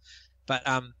time. But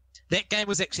that game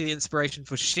was actually the inspiration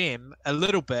for Shem a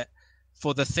little bit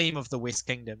for the theme of the West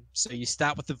Kingdom. So you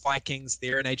start with the Vikings,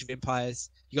 they're in Age of Empires.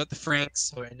 You got the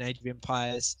Franks, who are in Age of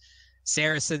Empires,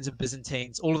 Saracens and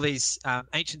Byzantines, all of these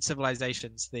ancient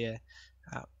civilizations, they're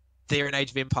in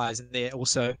Age of Empires, and they're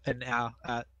also in our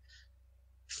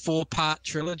 4-part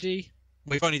trilogy.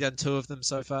 We've only done 2 of them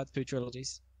so far, 2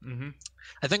 trilogies. Mm-hmm.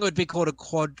 I think it would be called a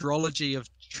quadrology of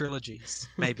trilogies,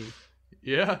 maybe.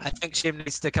 Yeah. I think Shem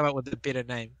needs to come up with a better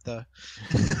name, though.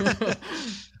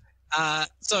 And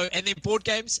then board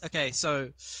games. Okay, so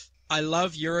I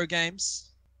love Euro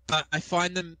games, but I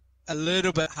find them a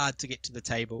little bit hard to get to the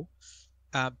table.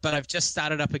 But I've just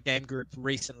started up a game group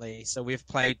recently, so we've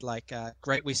played like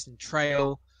Great Western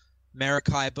Trail,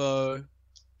 Maracaibo,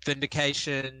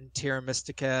 Vindication, Terra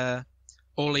Mystica,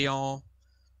 Orleans,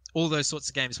 all those sorts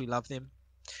of games. We love them.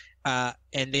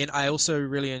 And then I also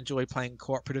really enjoy playing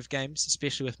cooperative games,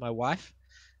 especially with my wife.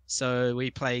 So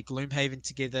we play Gloomhaven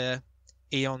together,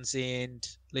 Aeon's End,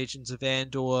 Legends of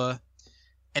Andor,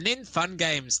 and then fun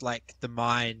games like The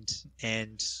Mind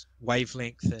and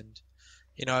Wavelength, and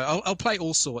I'll play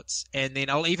all sorts. And then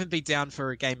I'll even be down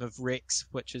for a game of Rex,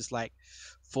 which is like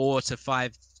 4 to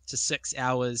 5 to 6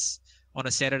 hours on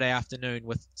a Saturday afternoon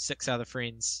with 6 other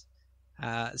friends.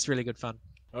 It's really good fun.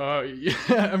 Yeah,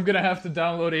 I'm gonna have to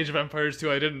download Age of Empires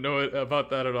 2. I didn't know about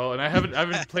that at all, and I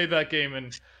haven't played that game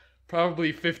in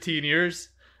probably 15 years.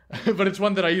 But it's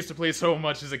one that I used to play so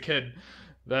much as a kid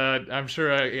that I'm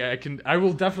sure I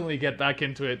will definitely get back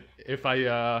into it if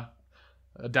I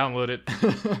download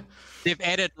it. They've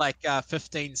added like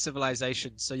 15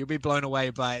 civilizations, so you'll be blown away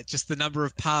by just the number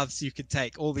of paths you can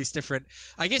take. All these different,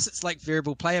 I guess it's like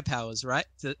variable player powers, right?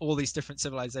 All these different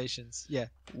civilizations. Yeah.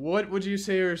 What would you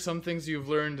say are some things you've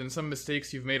learned and some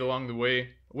mistakes you've made along the way?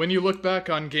 When you look back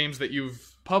on games that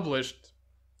you've published,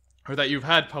 or that you've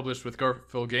had published with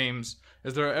Garfield Games,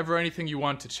 is there ever anything you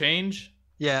want to change?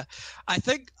 Yeah. I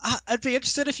think I'd be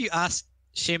interested if you asked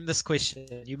Shem this question.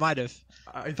 You might have.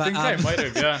 I think I might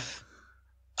have, yeah.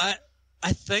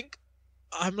 I think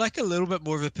I'm like a little bit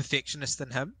more of a perfectionist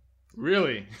than him.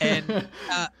 Really? And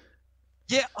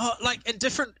yeah, like in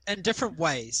different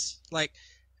ways. Like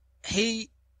he's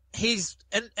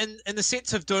in the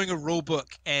sense of doing a rule book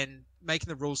and making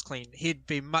the rules clean, he'd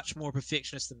be much more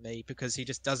perfectionist than me because he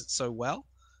just does it so well.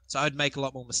 So I'd make a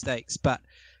lot more mistakes. But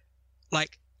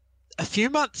like a few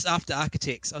months after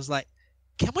Architects, I was like,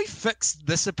 can we fix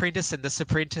this apprentice and this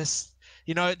apprentice?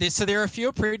 There are a few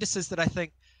apprentices that I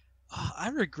think, I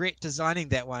regret designing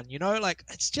that one. Like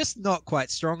it's just not quite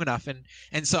strong enough,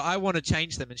 and so I want to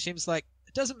change them. And Shem's like,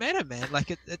 it doesn't matter, man. Like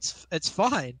it's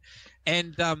fine.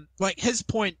 And like his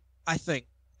point, I think,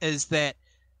 is that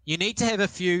you need to have a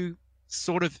few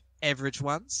sort of average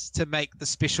ones to make the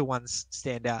special ones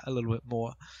stand out a little bit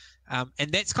more. And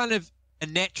that's kind of a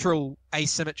natural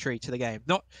asymmetry to the game,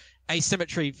 not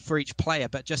asymmetry for each player,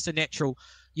 but just a natural.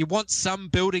 You want some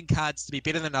building cards to be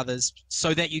better than others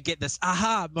so that you get this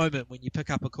aha moment when you pick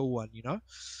up a cool one,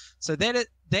 So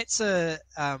that's a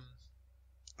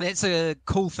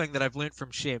cool thing that I've learned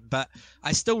from Shem. But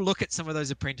I still look at some of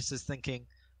those apprentices thinking,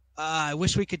 I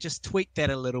wish we could just tweak that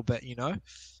a little bit,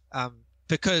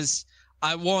 because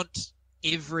I want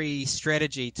every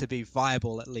strategy to be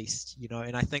viable at least,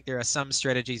 and I think there are some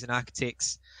strategies in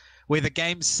Architects where the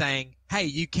game's saying, hey,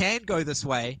 you can go this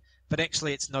way, but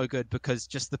actually it's no good because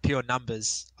just the pure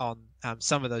numbers on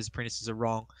some of those apprentices are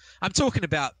wrong. I'm talking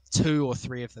about 2 or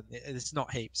 3 of them. It's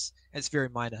not heaps. It's very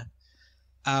minor.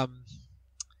 And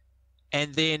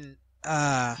then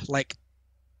like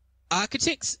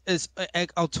Architects is,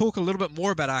 I'll talk a little bit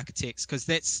more about Architects because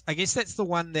I guess that's the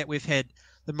one that we've had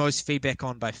the most feedback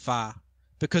on by far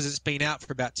because it's been out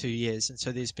for about 2 years, and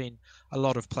so there's been a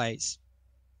lot of plays.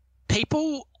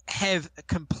 People have a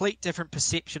complete different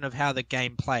perception of how the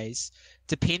game plays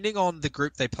depending on the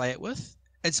group they play it with.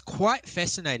 It's quite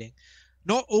fascinating.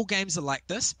 Not all games are like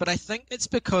this, but I think it's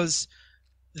because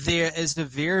there is a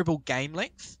variable game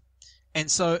length. And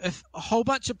so if a whole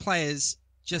bunch of players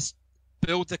just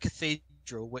build the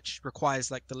cathedral, which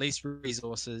requires like the least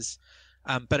resources,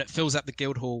 but it fills up the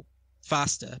guild hall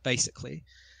faster, basically,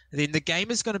 then the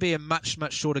game is going to be a much,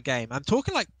 much shorter game. I'm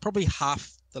talking like probably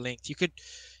half the length. You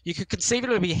could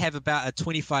conceivably have about a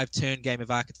 25 turn game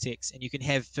of Architects, and you can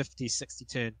have 50, 60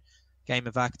 turn game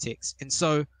of Architects. And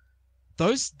so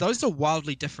those are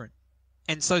wildly different.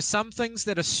 And so some things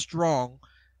that are strong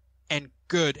and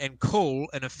good and cool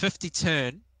in a 50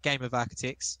 turn game of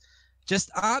Architects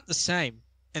just aren't the same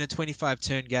in a 25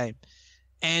 turn game.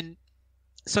 And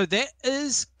so that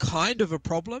is kind of a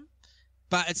problem,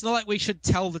 but it's not like we should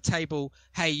tell the table,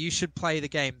 hey, you should play the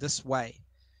game this way.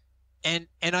 And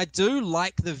I do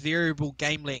like the variable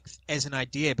game length as an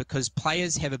idea because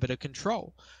players have a bit of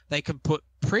control. They can put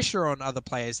pressure on other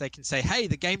players. They can say, hey,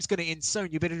 the game's going to end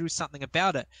soon. You better do something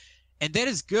about it. And that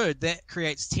is good. That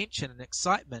creates tension and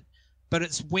excitement. But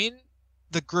it's when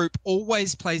the group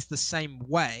always plays the same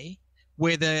way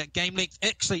where the game length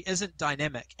actually isn't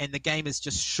dynamic and the game is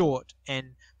just short and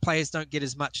players don't get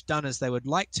as much done as they would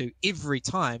like to every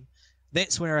time.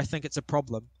 That's where I think it's a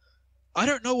problem. I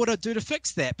don't know what I'd do to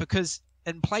fix that because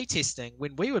in playtesting,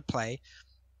 when we would play,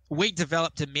 we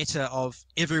developed a meta of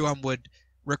everyone would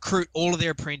recruit all of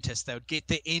their apprentice. They would get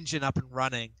their engine up and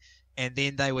running, and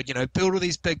then they would, build all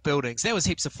these big buildings. That was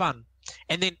heaps of fun.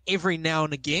 And then every now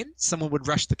and again, someone would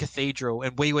rush the cathedral,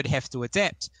 and we would have to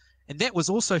adapt. And that was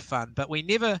also fun, but we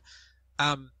never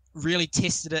really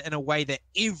tested it in a way that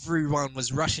everyone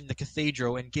was rushing the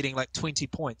cathedral and getting like 20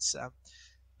 points.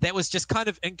 That was just kind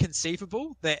of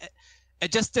inconceivable. That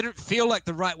it just didn't feel like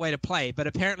the right way to play, but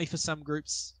apparently for some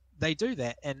groups they do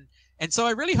that, and so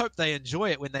I really hope they enjoy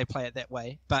it when they play it that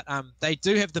way. But they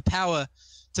do have the power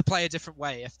to play a different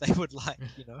way if they would like,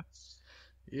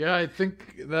 Yeah, I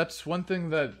think that's one thing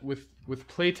that with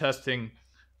playtesting,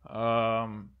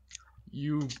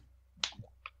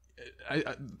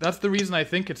 that's the reason I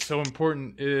think it's so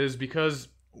important, is because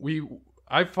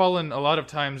I've fallen a lot of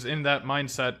times in that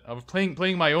mindset of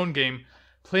playing my own game,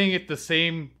 playing it the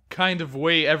same kind of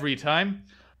way every time,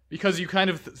 because you kind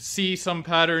of see some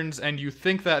patterns and you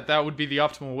think that would be the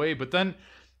optimal way. But then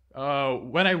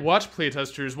when I watch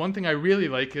playtesters, one thing I really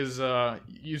like is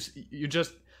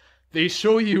they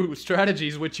show you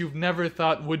strategies which you've never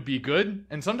thought would be good,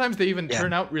 and sometimes they even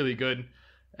turn out really good.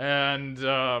 And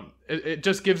it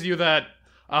just gives you that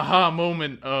aha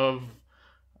moment of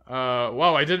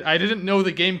wow, I didn't know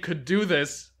the game could do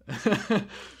this.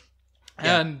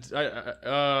 And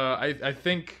I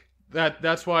think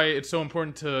that's why it's so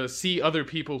important to see other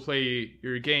people play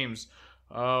your games.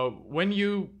 When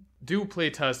you do play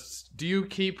tests, do you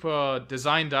keep a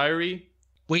design diary?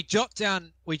 We jot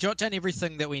down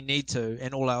everything that we need to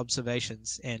and all our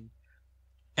observations, and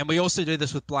we also do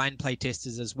this with blind play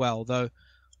testers as well, though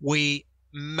we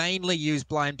mainly use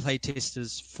blind play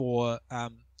testers for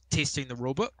testing the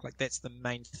rulebook. Like, that's the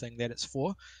main thing that it's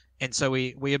for. And so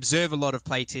we observe a lot of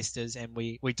play testers, and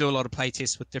we do a lot of play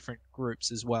tests with different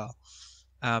groups as well.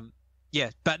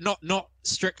 But not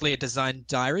strictly a design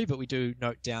diary, but we do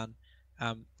note down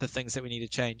the things that we need to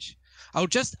change. I'll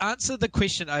just answer the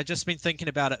question. I've just been thinking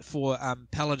about it for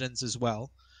Paladins as well,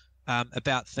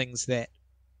 about things that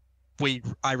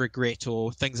I regret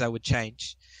or things I would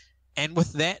change. And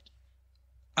with that,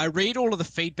 I read all of the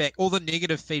feedback, all the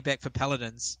negative feedback for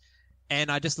Paladins, and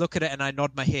I just look at it and I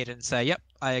nod my head and say, yep,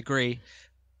 I agree.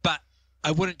 But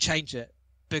I wouldn't change it,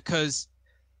 because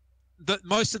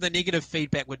most of the negative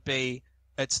feedback would be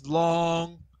it's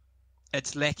long,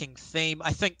 it's lacking theme.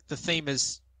 I think the theme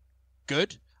is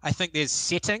good. I think there's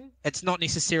setting. It's not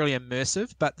necessarily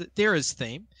immersive, but there is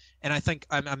theme, and I think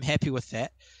I'm happy with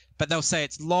that. But they'll say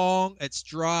it's long, it's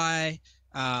dry.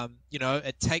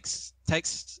 It takes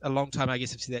a long time. I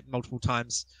guess I've said that multiple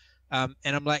times. And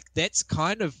I'm like, that's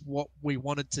kind of what we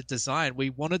wanted to design. We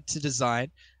wanted to design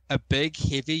a big,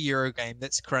 heavy Euro game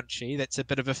that's crunchy, that's a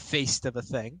bit of a feast of a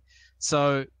thing.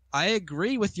 So I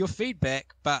agree with your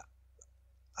feedback, but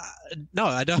no,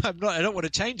 I don't want to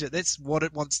change it. That's what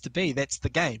it wants to be. That's the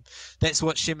game. That's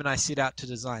what Shem and I set out to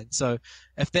design. So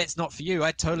if that's not for you,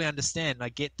 I totally understand. I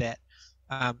get that.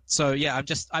 I'm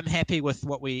happy with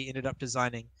what we ended up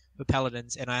designing for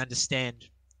Paladins, and I understand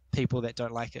people that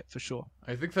don't like it for sure.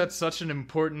 I think that's such an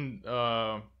important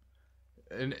an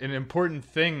important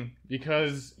thing,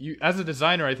 because you, as a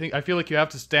designer, I feel like you have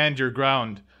to stand your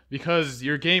ground, because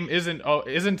your game isn't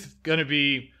going to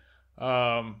be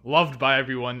loved by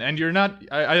everyone, and you're not.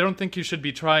 I don't think you should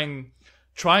be trying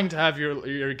to have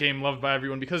your game loved by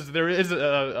everyone, because there is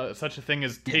such a thing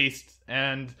as taste.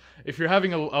 And if you're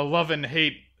having a love and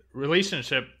hate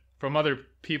relationship from other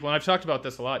people, and I've talked about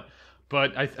this a lot,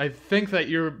 but I think that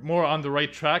you're more on the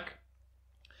right track.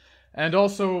 And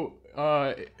also,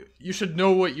 you should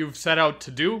know what you've set out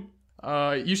to do.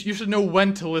 You should know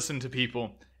when to listen to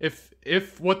people.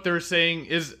 If what they're saying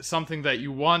is something that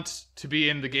you want to be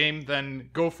in the game, then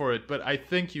go for it. But I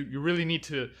think you really need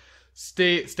to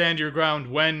stand your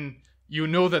ground when you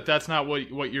know that that's not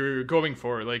what you're going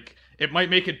for. Like, it might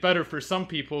make it better for some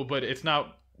people, but it's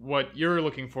not what you're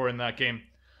looking for in that game.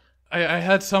 I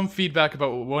had some feedback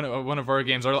about one of our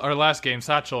games, our last game,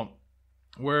 Satchel,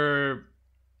 where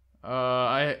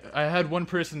I had one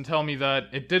person tell me that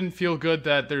it didn't feel good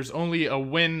that there's only a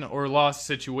win or loss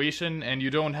situation and you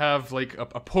don't have like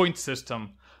a point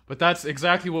system. But that's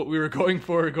exactly what we were going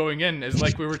for going in. Is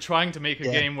like we were trying to make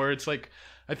a game where it's like,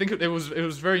 I think it was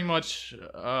very much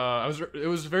it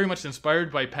was very much inspired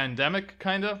by Pandemic,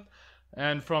 kind of,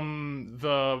 and from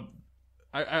the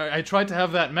I tried to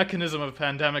have that mechanism of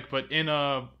Pandemic, but in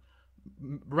a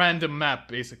random map,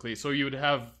 basically. So you would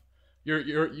have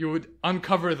you would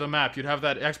uncover the map, you'd have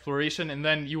that exploration, and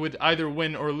then you would either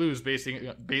win or lose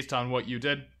based on what you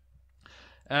did.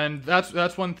 And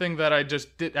that's one thing that I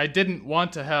didn't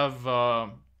want to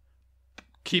have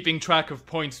keeping track of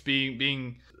points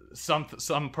being some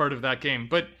part of that game.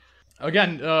 But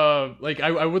again, like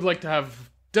I would like to have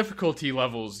difficulty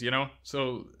levels, you know.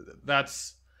 So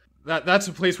that's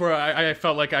a place where I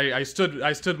felt like I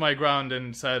stood my ground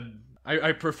and said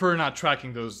I prefer not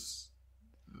tracking those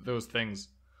things.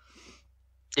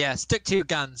 Yeah, stick to your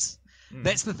guns.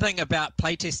 That's the thing about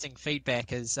playtesting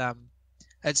feedback is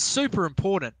it's super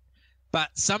important, but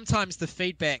sometimes the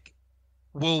feedback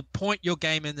will point your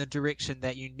game in the direction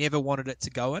that you never wanted it to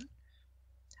go in.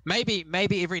 Maybe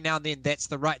every now and then that's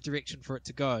the right direction for it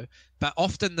to go, but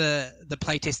often the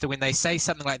playtester, when they say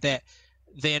something like that,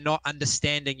 they're not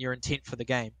understanding your intent for the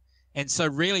game. And so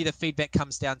really the feedback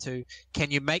comes down to,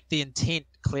 can you make the intent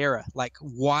clearer? Like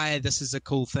why this is a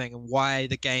cool thing and why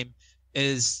the game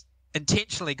is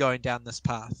intentionally going down this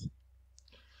path.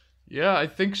 Yeah, I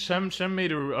think Shem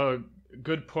made a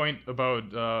good point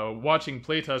about watching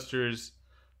playtesters.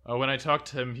 When I talked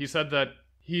to him, he said that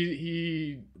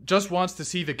he just wants to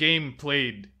see the game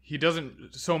played. He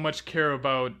doesn't so much care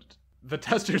about the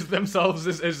testers themselves,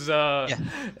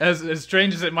 as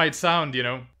strange as it might sound, you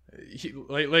know.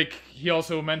 He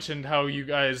also mentioned how you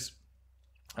guys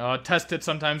test it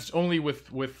sometimes only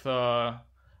with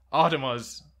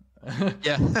automas.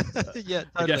 Yeah, yeah,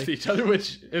 totally. Against each other,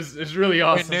 which is really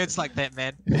awesome. We're nerds like that,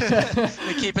 man.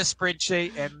 We keep a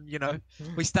spreadsheet, and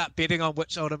we start betting on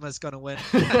which Ultima is going to win.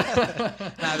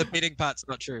 No, the betting part's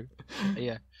not true. But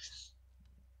yeah.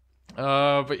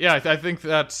 But yeah, I think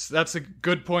that's a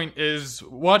good point. Is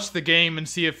watch the game and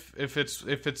see if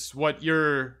it's what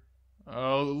you're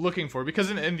looking for, because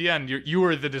in the end you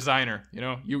were the designer. You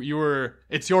know, you were,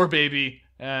 it's your baby,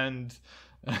 and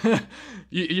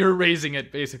you're raising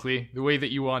it basically the way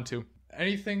that you want to.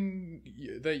 Anything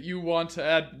that you want to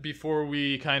add before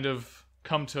we kind of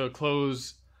come to a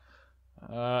close?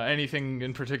 Anything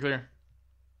in particular?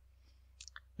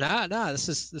 No, this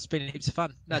has been heaps of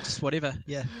fun. No, just whatever.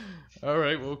 Yeah. All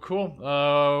right. Well,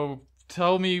 cool.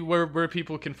 Tell me where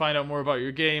people can find out more about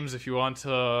your games, if you want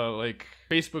to, like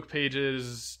Facebook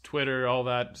pages, Twitter, all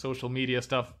that social media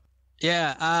stuff.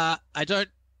 Yeah. I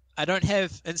don't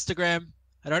have Instagram.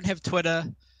 I don't have Twitter.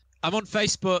 I'm on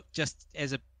Facebook just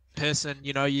as a person.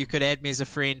 You could add me as a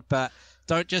friend, but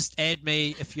don't just add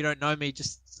me if you don't know me.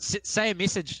 Just say a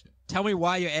message. Tell me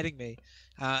why you're adding me.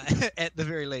 At the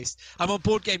very least, I'm on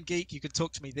Board Game Geek. You can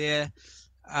talk to me there.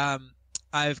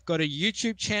 I've got a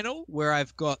YouTube channel where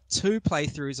I've got 2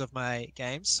 playthroughs of my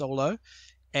games solo,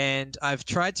 and I've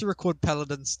tried to record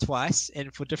Paladins twice,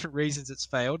 and for different reasons it's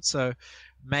failed. So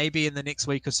maybe in the next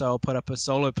week or so I'll put up a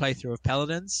solo playthrough of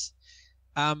Paladins.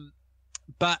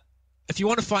 But if you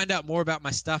want to find out more about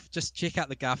my stuff, just check out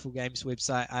the Garfield Games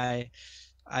website. I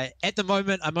at the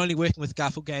moment, I'm only working with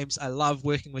Garfield Games. I love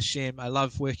working with Shem. I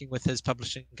love working with his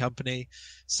publishing company.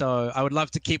 So I would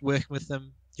love to keep working with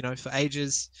them, for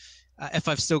ages. If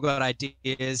I've still got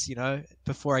ideas,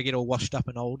 before I get all washed up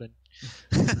and old and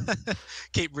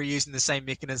keep reusing the same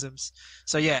mechanisms.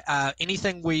 So yeah,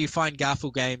 anything where you find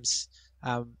Garfield Games,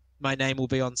 my name will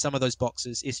be on some of those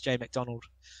boxes, SJ Macdonald.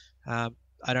 I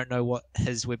don't know what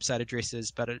his website address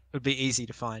is, but it would be easy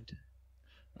to find.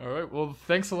 All right. Well,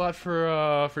 thanks a lot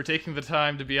for taking the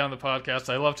time to be on the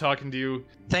podcast. I love talking to you.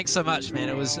 Thanks so much, man.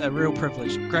 It was a real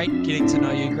privilege. Great getting to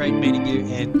know you. Great meeting you.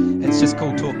 And it's just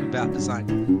cool talking about design.